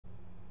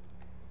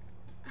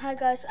Hi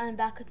guys, I'm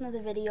back with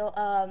another video.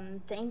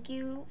 Thank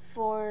you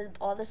for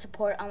all the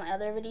support on my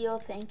other video.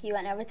 Thank you.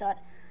 I never thought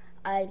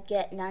I'd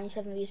get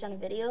 97 views on a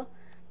video,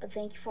 but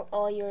thank you for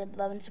all your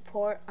love and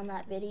support on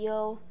that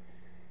video.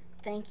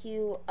 Thank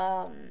you.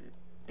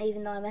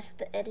 Even though I messed up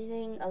the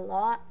editing a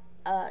lot,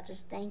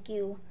 just thank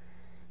you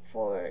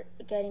for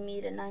getting me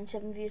to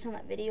 97 views on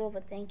that video.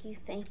 But thank you.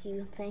 Yeah,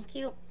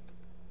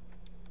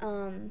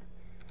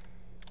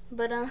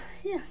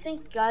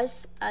 thank you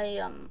guys.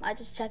 I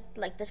just checked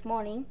like this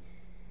morning,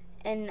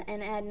 and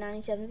I had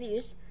 97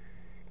 views,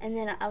 and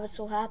then I was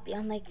so happy.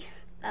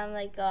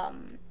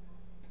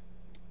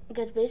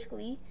 Because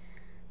basically,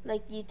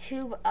 like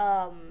YouTube,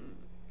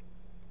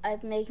 I've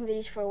been making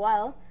videos for a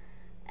while,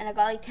 and I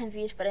got like 10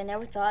 views, but I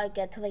never thought I'd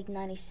get to like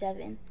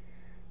 97.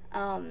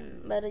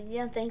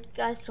 Yeah, thank you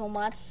guys so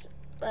much.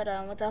 But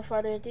without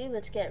further ado,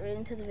 let's get right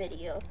into the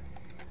video.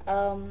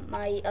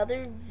 My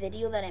other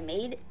video that I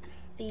made,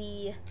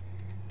 the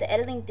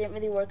editing didn't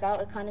really work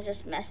out. It kind of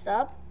just messed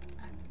up.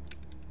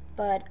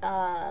 But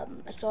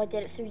so I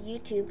did it through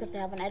YouTube because they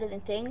have an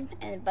editing thing,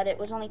 but it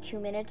was only 2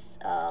 minutes.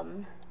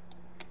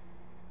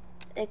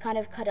 It kind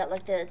of cut out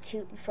like the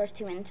first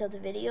 2 minutes of the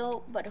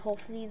video, but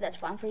hopefully that's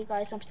fine for you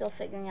guys. I'm still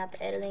figuring out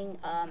the editing.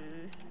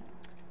 I'm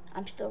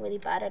still really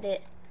bad at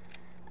it,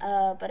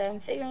 but I'm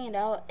figuring it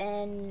out,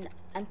 and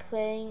I'm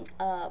playing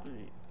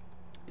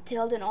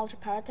Tilden Ultra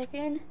Power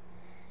Tycoon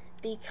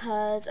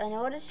because I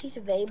noticed he's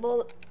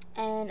available,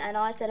 and I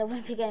know I said I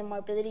wouldn't be getting more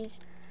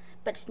abilities,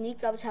 but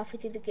Sneak Up was halfway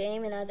through the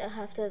game, and I'd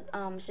have to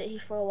sit here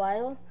for a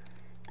while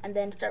and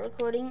then start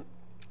recording.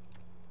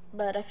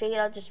 But I figured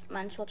I'll just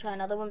might as well try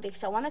another one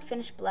because I want to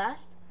finish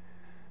Blast,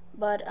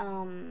 but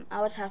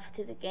I was halfway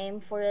through the game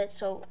for it,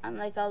 so I'm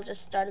like, I'll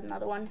just start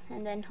another one,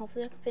 and then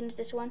hopefully I can finish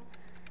this one.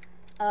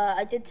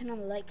 I did turn on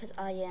the light because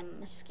I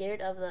am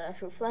scared of the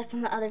fruit fly from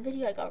the other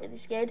video. I got really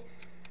scared.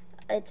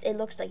 It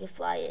looks like a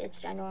fly. It's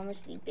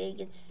ginormously big.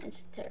 It's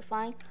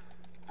terrifying.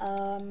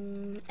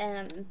 And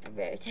I'm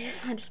very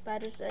terrified of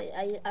spiders.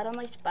 I don't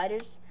like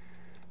spiders.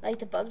 Like,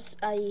 the bugs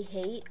I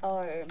hate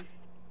are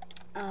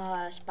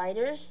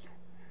spiders,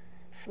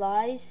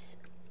 flies,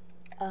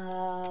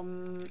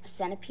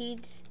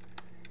 centipedes,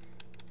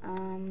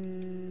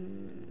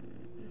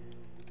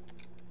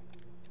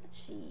 let's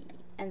see,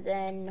 and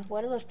then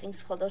what are those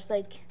things called? Those,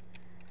 like,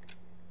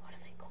 what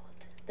are they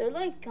called? They're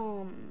like,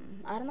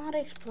 I don't know how to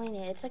explain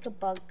it. It's like a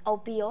bug. Oh,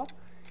 beetle.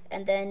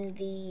 And then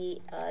the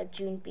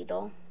June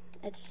beetle.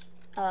 It's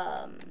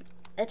a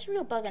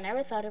real bug. I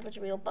never thought it was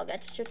a real bug. I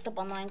just searched up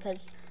online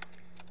because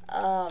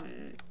my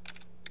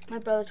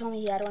brother told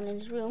me he had one in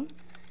his room,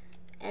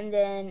 and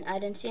then I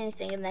didn't see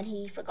anything, and then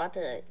he forgot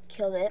to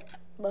kill it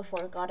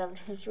before it got out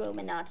of his room,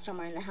 and now it's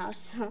somewhere in the house.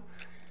 So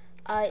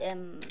I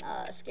am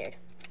scared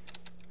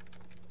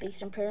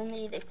because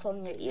apparently they crawl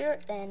in your ear,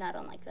 and I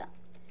don't like that.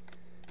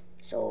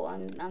 So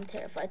I'm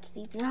terrified to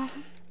sleep now.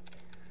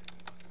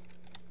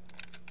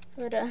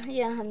 But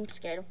yeah, I'm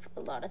scared of a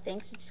lot of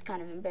things. It's kind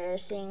of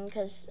embarrassing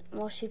because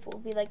most people will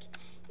be like,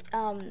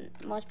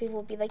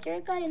 you're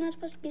a guy, you're not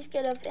supposed to be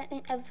scared of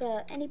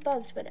any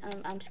bugs. But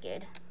I'm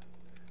scared.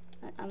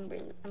 I'm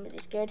really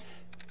scared.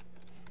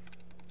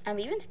 I'm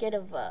even scared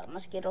of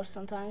mosquitoes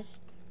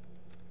sometimes.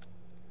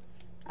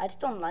 I just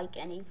don't like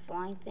any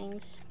flying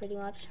things. Pretty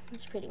much,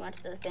 that's pretty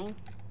much the thing.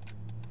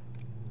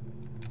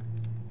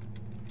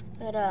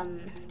 But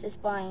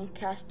just buying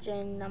cast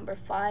gen number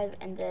 5,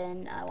 and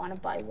then I want to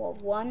buy wall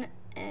 1,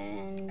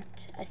 and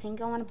I think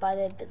I want to buy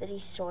the ability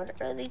sword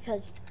early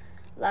because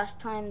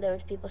last time there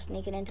was people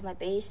sneaking into my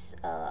base.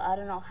 I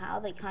don't know how.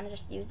 They kind of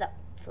just used that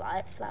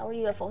flower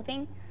UFO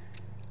thing.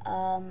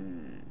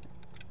 Don't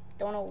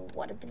know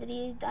what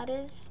ability that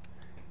is.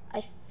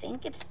 I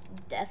think it's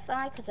Death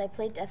Eye because I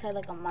played Death Eye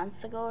like a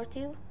month ago or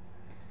 2.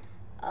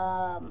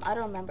 I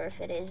don't remember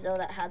if it is though,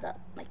 that had that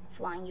like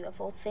flying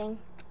UFO thing.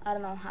 I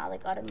don't know how they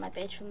got in my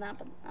base from that,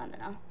 but I don't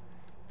know.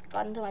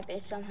 Got into my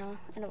base somehow,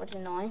 and it was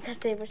annoying because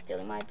they were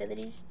stealing my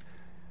abilities.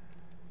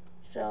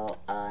 So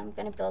I'm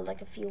gonna build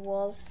like a few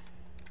walls,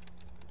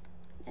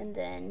 and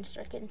then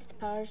start getting to the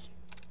powers.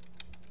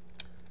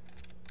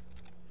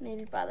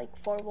 Maybe buy like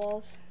 4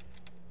 walls.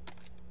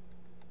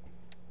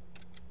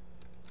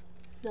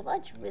 The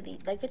light's really,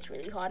 like, it's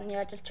really hot in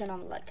here. I just turn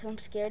on the light because I'm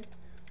scared.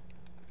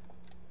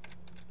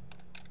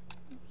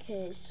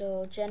 Okay,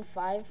 so Gen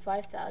 5,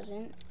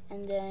 5,000,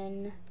 and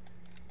then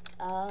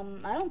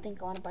I don't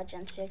think I want to buy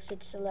Gen 6.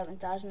 It's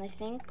 11,000, I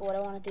think. What I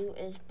want to do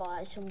is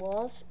buy some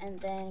walls and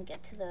then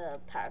get to the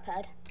power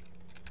pad.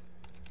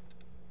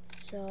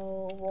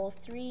 So wall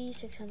 3,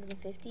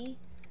 650.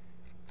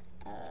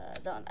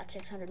 No, that's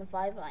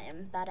 605. I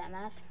am bad at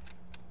math.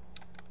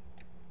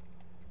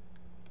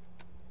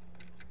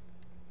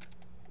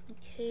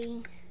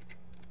 Okay.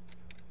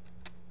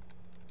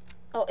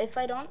 Oh, if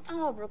I don't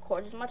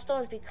record as much though,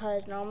 it's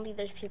because normally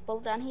there's people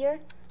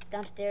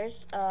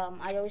downstairs.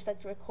 I always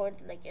like to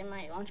record like in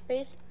my own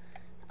space.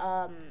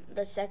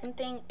 The second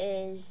thing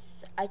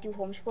is I do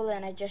homeschool,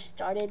 and I just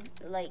started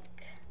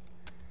like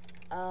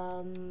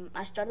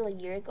I started a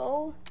year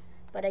ago,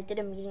 but I did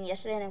a meeting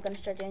yesterday, and I'm gonna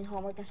start doing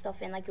homework and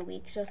stuff in like a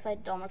week. So if I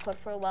don't record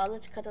for a while,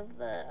 it's because of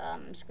the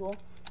school.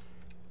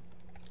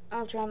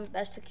 I'll try my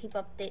best to keep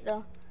update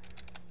though.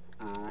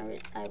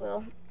 I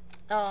will.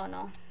 Oh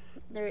no,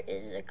 there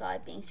is a guy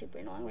being super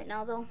annoying right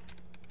now though.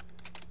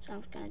 So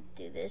I'm just gonna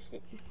do this.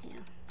 Yeah.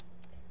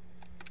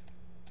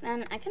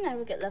 Man, I can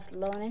never get left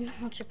alone in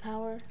launcher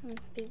power.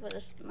 People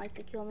just like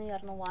to kill me. I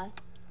don't know why.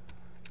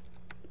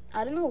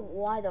 I don't know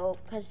why though,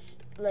 because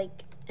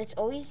like it's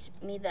always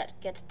me that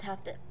gets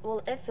attacked.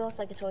 Well, it feels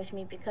like it's always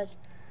me because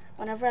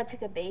whenever I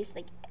pick a base,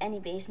 like any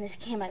base in this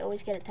game, I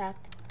always get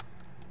attacked.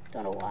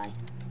 Don't know why.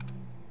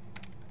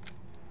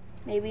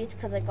 Maybe it's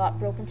because I got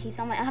broken teeth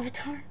on my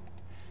avatar.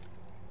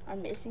 Or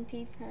missing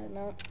teeth. I don't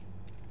know.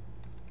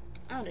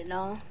 I don't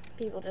know.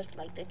 People just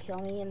like to kill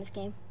me in this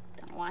game.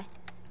 Don't know why.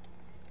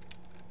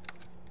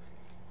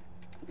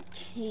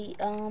 Okay,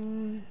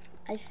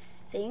 I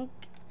think,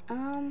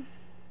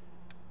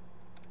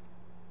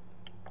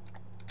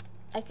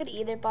 I could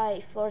either buy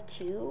floor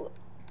 2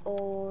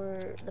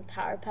 or the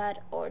power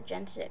pad or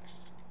Gen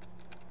 6.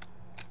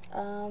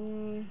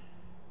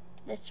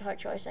 That's a hard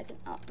choice. I can,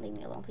 oh, leave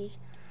me alone, please.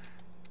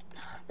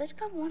 Ugh, this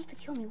guy wants to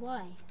kill me.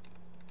 Why?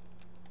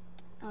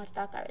 Oh, it's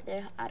that guy right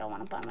there. I don't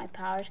want to buy my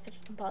powers because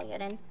he can probably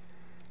get in.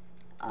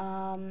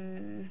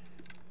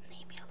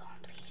 Leave me alone,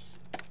 please.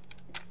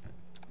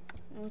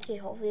 Okay,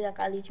 hopefully that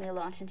guy leaves me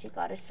alone since he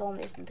got his soul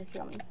mason to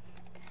kill me.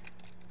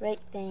 Right,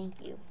 thank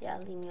you. Yeah,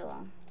 leave me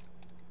alone.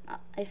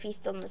 If he's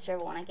still in the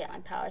server when I get my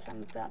powers,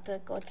 I'm about to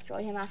go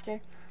destroy him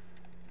after.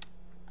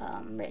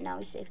 Right now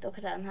he's safe though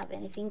because I don't have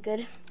anything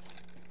good.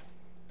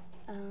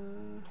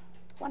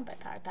 One by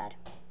power pad.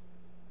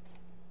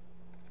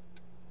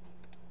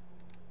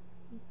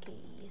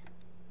 Okay.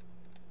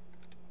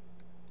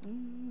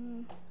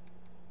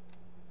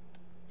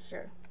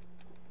 Sure.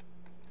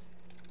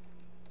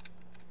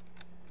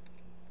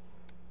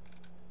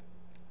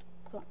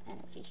 Clone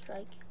energy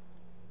strike.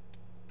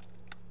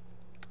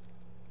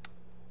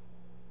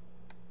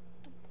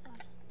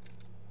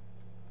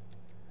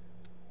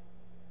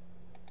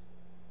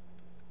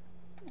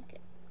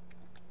 Okay.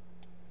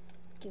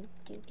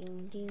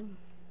 Do.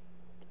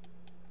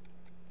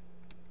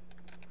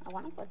 I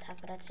want to go attack,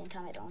 but at the same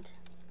time I don't.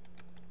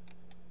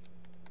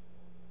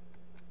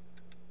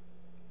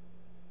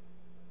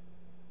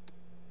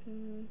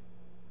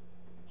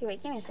 Here,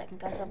 wait, give me a second,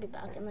 guys. I'll be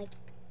back in like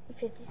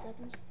 50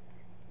 seconds.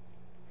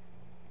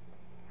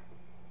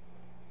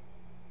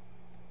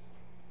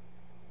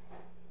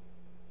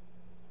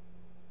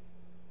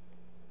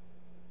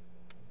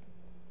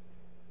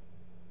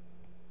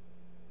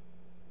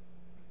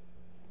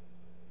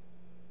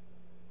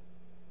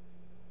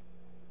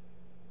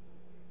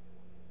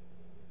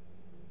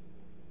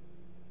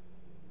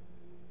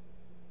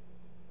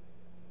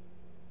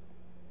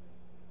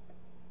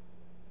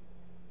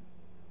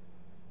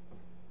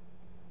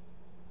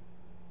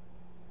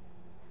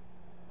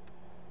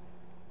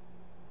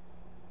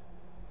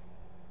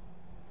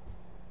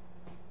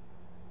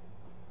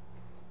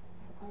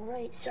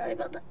 Alright, sorry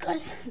about that,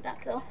 guys. I'm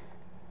back though.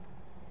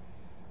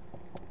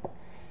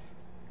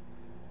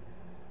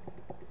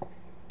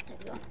 There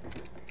we go.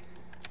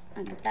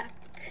 I'm back.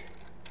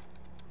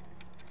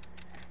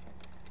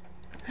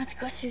 I have to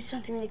go do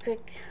something really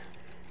quick.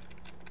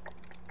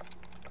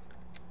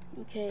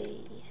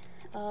 Okay.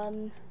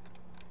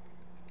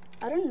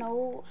 I don't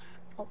know.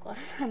 Oh god,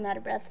 I'm out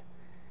of breath.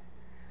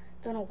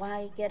 Don't know why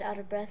I get out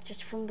of breath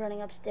just from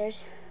running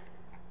upstairs.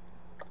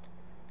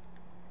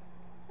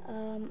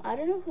 I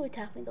don't know who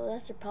attacked me though,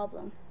 that's the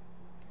problem.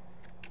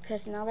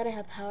 Because now that I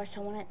have powers, I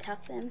want to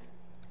attack them.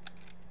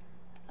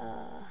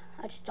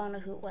 I just don't know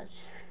who it was.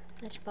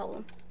 That's the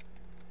problem.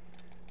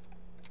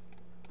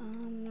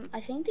 I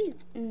think they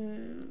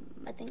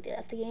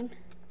left the game.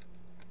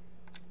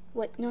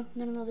 Wait, no,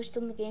 they're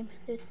still in the game.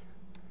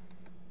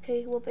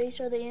 Okay, what base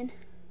are they in?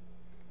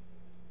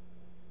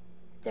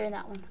 They're in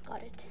that one,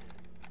 got it.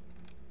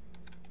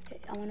 Okay,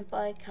 I want to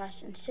buy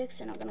cash in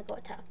 6 and I'm gonna go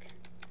attack.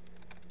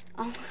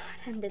 Oh,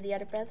 I'm really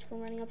out of breath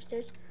from running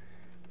upstairs.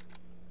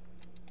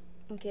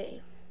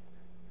 Okay.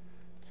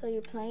 So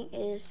you're playing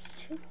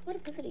is... What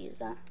ability is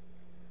that?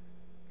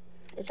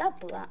 Is that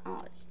blast?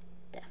 Oh, it's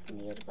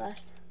definitely is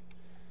blast.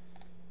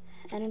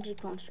 Energy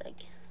clone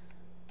strike.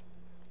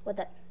 What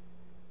that?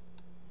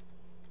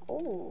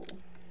 Oh.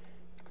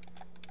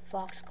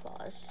 Fox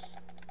claws.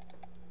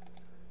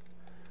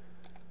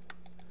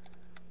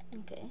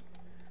 Okay.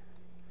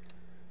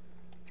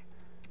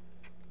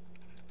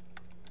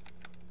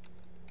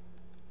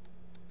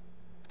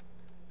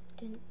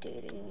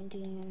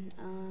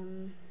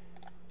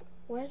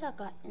 Where's that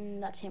guy? In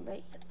that same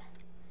right? Yep.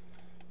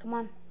 Come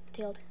on,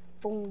 tailed.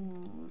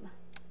 Boom.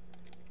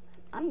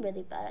 I'm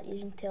really bad at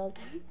using tailed.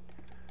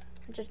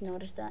 I just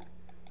noticed that.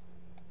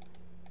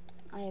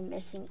 I am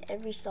missing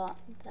every shot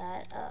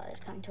that is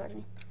coming towards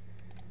me.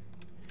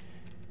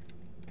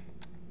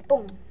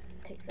 Boom.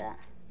 Take that.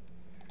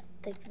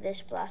 Take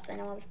this blast. I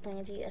know I was playing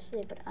it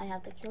yesterday, but I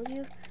have to kill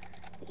you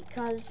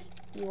because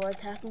you are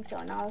attacking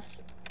someone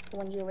else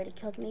when you already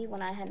killed me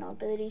when I had no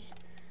abilities,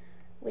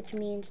 which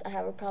means I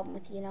have a problem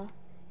with you, you know.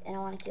 and I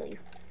want to kill you.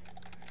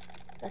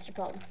 That's the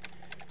problem.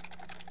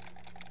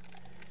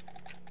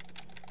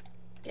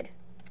 Good.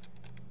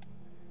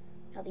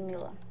 Now leave me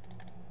alone.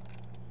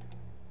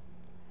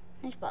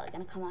 He's probably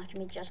gonna come after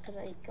me just because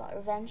I got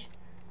revenge.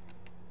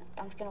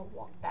 I'm just gonna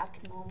walk back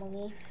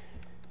normally.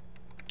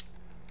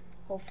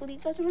 Hopefully he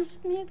doesn't mess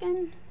with me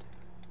again.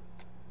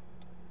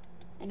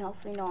 And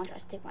hopefully no one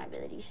tries to take my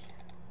abilities.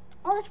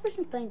 Oh, this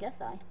person's playing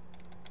Death Eye.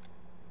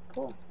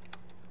 Cool.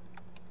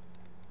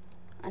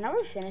 I never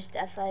finished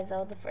Death Eye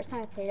though. The first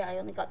time I played it, I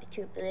only got the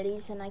 2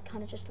 abilities and I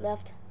kind of just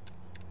left.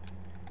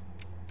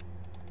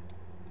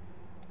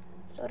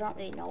 So I don't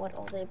really know what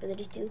all the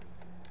abilities do.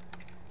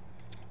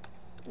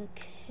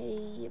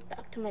 Okay,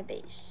 back to my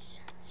base.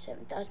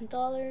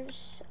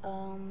 $7,000.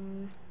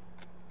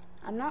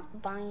 I'm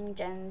not buying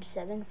Gen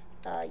 7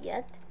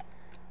 yet.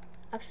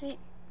 Actually,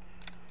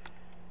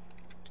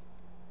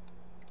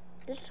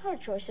 this is a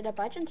hard choice. Should I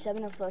buy Gen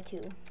 7 or Floor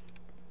 2?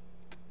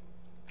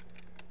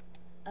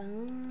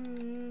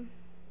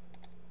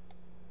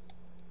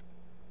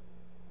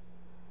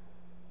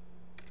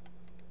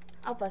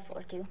 I'll buy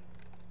Floor 2.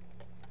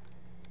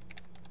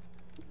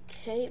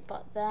 Okay,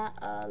 bought that.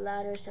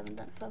 Ladder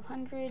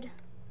 7,500.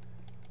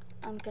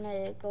 I'm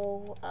gonna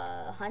go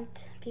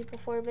hunt people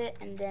for a bit,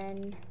 and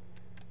then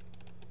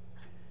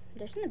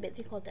there's an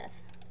ability called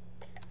Death.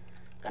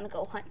 Gonna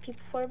go hunt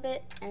people for a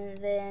bit, and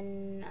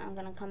then I'm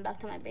gonna come back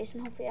to my base,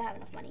 and hopefully I have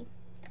enough money.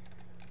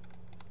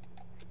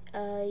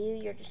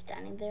 You're just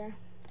standing there.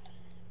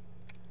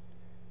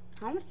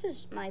 How much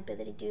does my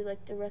ability do,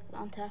 like direct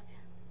on attack?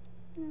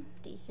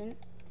 Decent.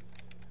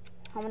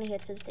 How many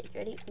hits does it take?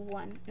 Ready?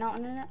 1. No.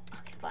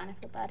 Okay, fine. I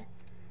feel bad.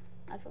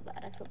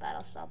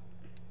 I'll stop.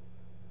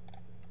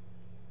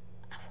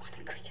 I want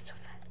to click it so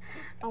bad.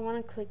 I want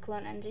to click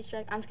Clone Energy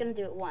Strike. I'm just going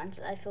to do it once.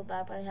 I feel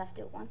bad, but I have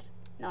to do it once.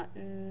 No.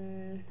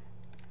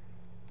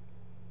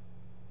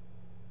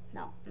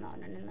 No.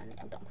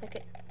 Don't click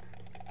it.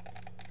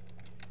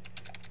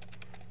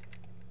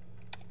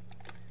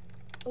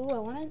 Oh, I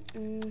want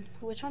to...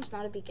 which one's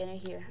not a beginner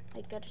here?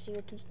 I got to see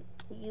which one's...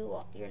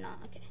 You're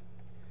not. Okay.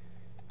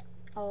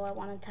 Oh, I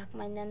want to attack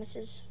my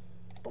nemesis.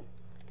 Boom.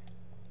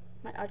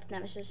 My arch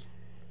nemesis.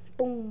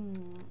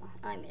 Boom.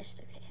 I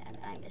missed. Okay,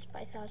 I missed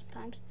by 1,000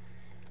 times.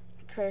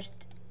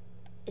 Cursed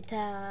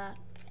attack.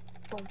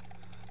 Boom.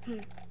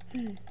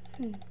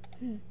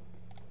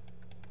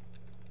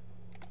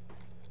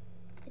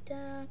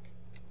 Attack.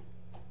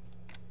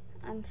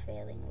 I'm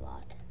failing a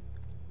lot.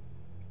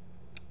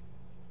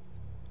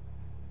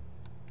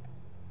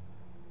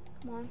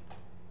 Come on.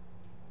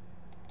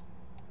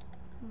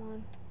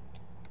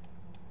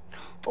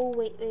 Oh,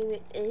 wait.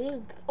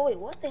 Ew. Oh, wait,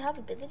 what? They have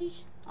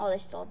abilities? Oh, they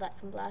stole that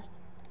from Blast.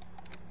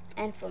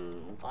 And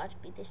from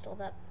Godspeed, they stole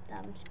that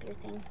spear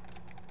thing.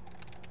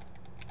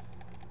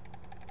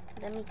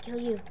 Let me kill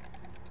you.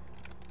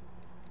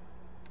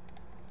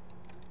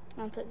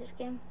 Wanna play this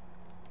game?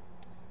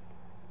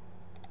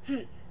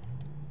 I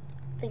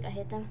think I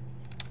hit them.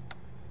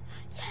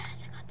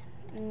 Yes, I got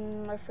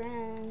them.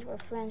 We're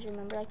friends.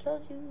 Remember, I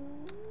killed you.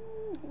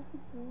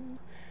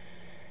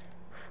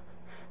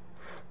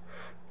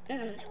 They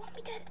want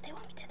me dead.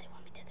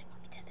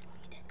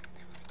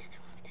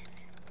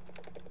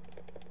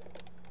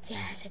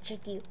 Yes, I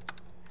tricked you.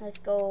 Let's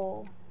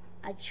go.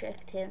 I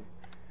tricked him.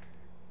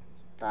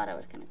 Thought I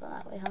was gonna go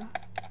that way, huh?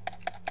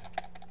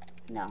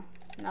 No.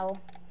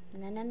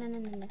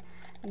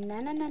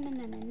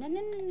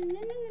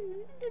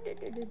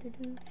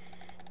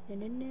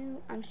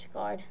 I'm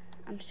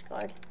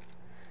scarred.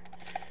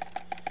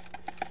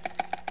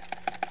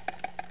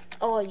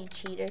 Oh, you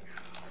cheater.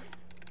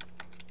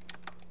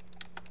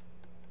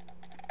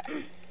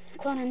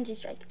 Clone Energy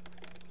Strike.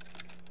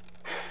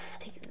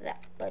 Take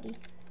that, buddy.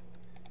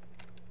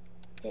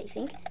 Yeah, you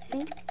think?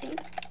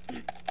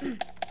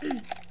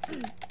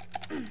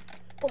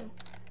 Boom.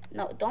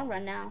 No, don't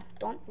run now.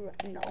 Don't run.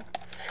 No.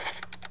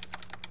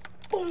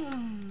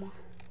 Boom.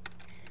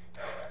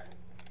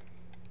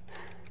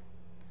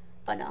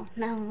 Oh no.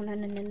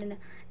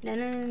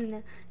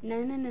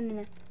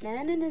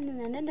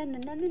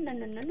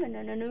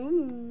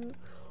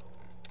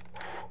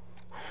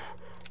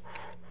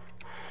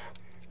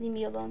 Leave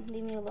me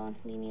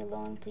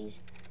alone, please.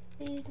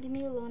 Please leave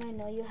me alone. I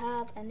know you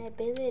have an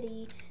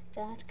ability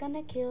that's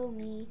gonna kill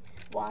me.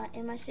 Why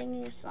am I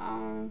singing a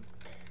song?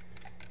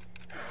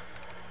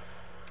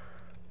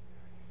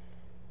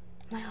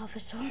 My health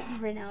is so low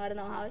right now. I don't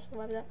know how I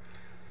survive that.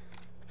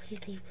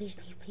 Please leave.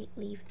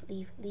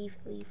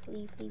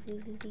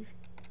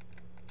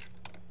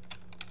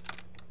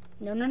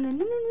 No.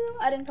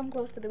 I didn't come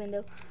close to the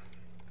window.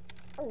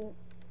 Oh,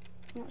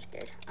 I'm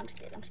scared. I'm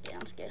scared.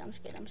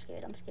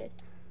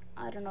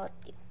 I don't know what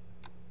to do.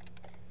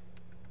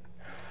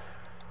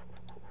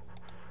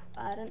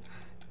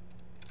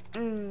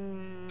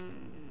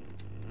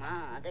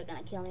 They're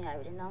gonna kill me. I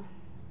already know.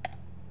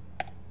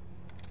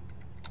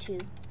 2.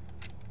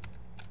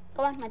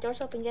 Come on, my door's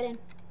open. Get in.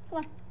 Come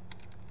on.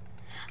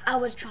 I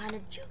was trying to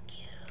juke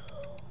you.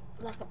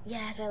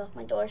 Yes, I locked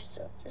my doors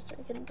just so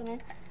you couldn't come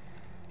in.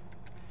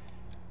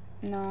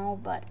 No,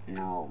 but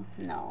no.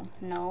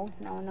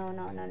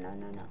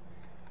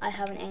 I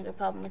have an anger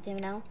problem with him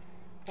now,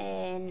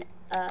 and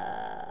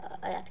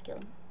I have to kill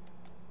him.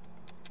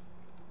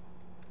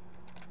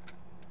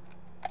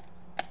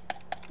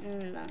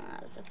 No,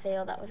 that was a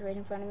fail. That was right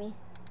in front of me.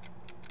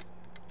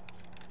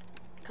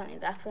 Coming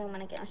back for him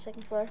when I get on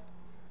second floor.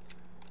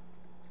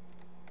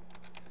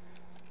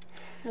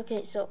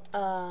 Okay, so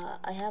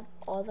I have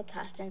all the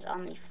castings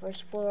on the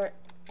first floor,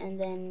 and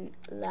then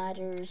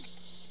ladders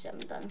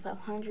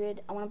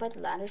 7,500. I want to buy the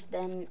ladders,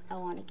 then I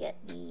want to get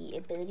the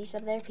abilities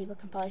up there. People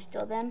can probably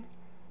steal them,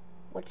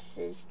 which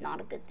is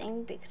not a good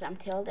thing because I'm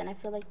Tilled, and I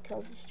feel like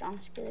Tilled is the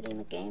strongest ability in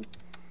the game,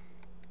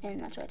 and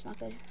that's why it's not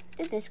good.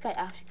 Did this guy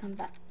actually come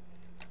back?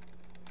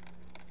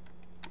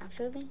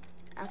 Actually.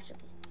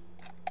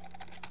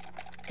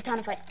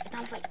 Katana fight.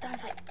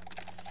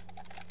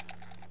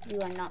 You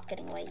are not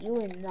getting away.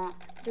 You're not.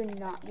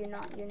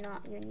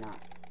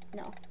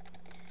 No.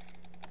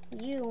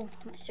 You,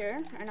 sir,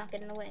 are not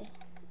getting away.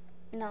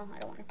 No, I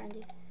don't want to friend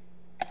you.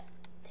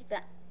 Take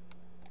that.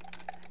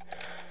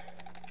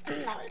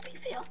 That was a big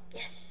fail.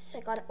 Yes,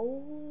 I got it.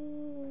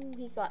 Oh,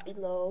 he got me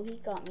low. He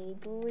got me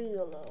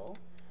real low.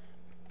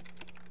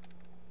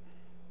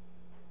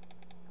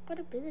 What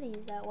ability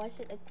is that? Why is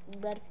it like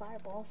red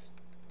fireballs?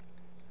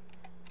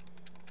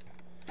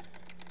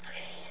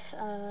 Okay,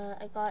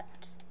 I got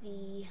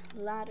the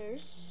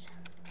ladders.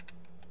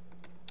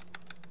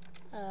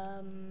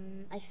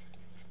 I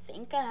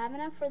think I have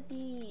enough for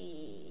the.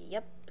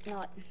 Yep,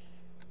 no.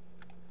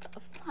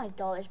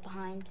 $5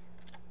 behind.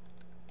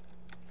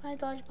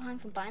 $5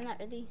 behind from buying that,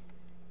 really.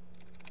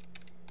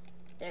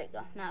 There you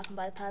go. Now I can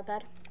buy the power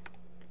pad.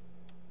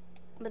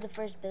 But the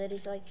first ability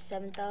is like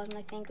 7,000,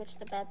 I think, which is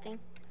the bad thing.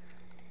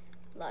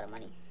 A lot of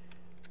money.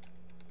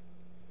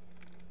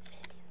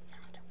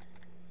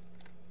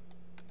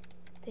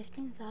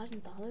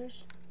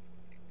 $15,000.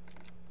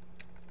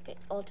 Okay,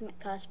 ultimate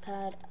cost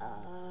pad.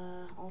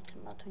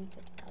 Ultimate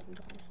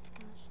 $25,000.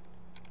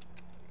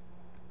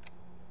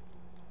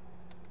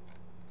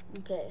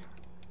 Okay.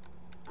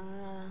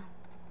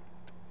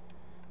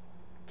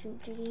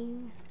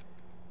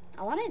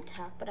 I want to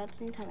attack, but at the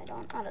same time I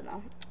don't. I don't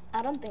know.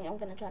 I don't think I'm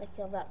gonna try to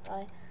kill that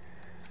guy.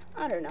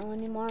 I don't know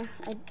anymore.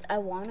 I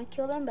want to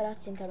kill them, but at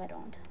the same time I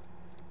don't.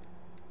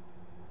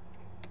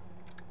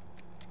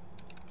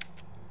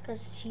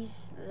 Because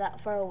he's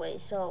that far away.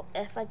 So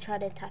if I try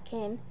to attack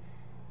him,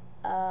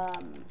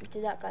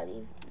 did that guy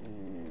leave?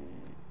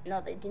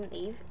 No, they didn't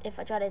leave. If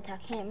I try to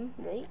attack him,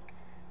 right,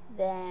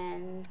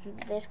 then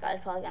this guy's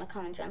probably gonna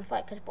come and join the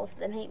fight because both of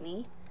them hate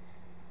me.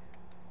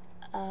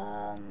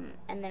 And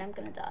then I'm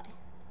gonna die.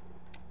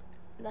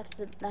 That's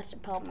the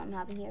problem I'm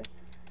having here.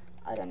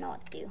 I don't know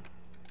what to do.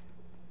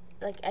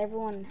 Like,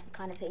 everyone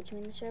kind of hates me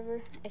in the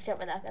server, except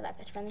for that guy. That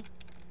guy's friendly.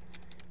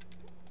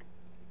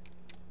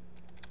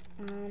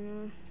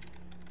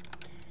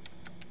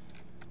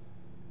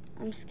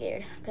 I'm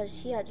scared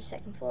because he had the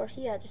second floor.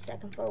 He had the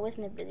second floor with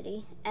an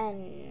ability,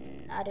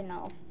 and I don't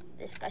know if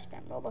this guy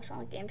spent Robux on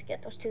the game to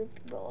get those 2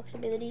 Robux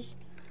abilities.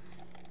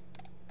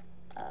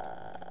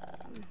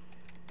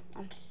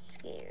 I'm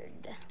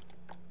scared.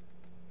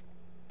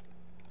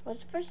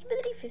 Was the first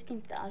ability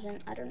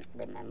 15,000? I don't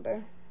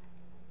remember.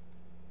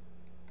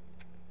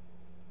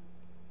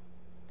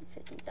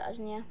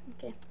 15,000, yeah.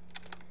 Okay.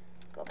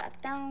 Go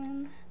back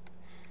down.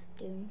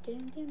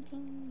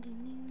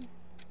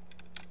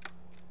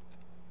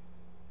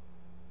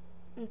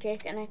 Okay,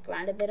 gonna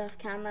grind a bit off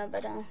camera,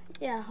 but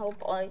yeah,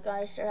 hope all you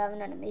guys are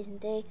having an amazing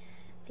day.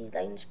 Please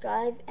like and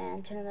subscribe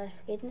and turn on the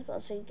notifications bell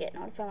so you get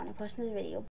notified when I post another video.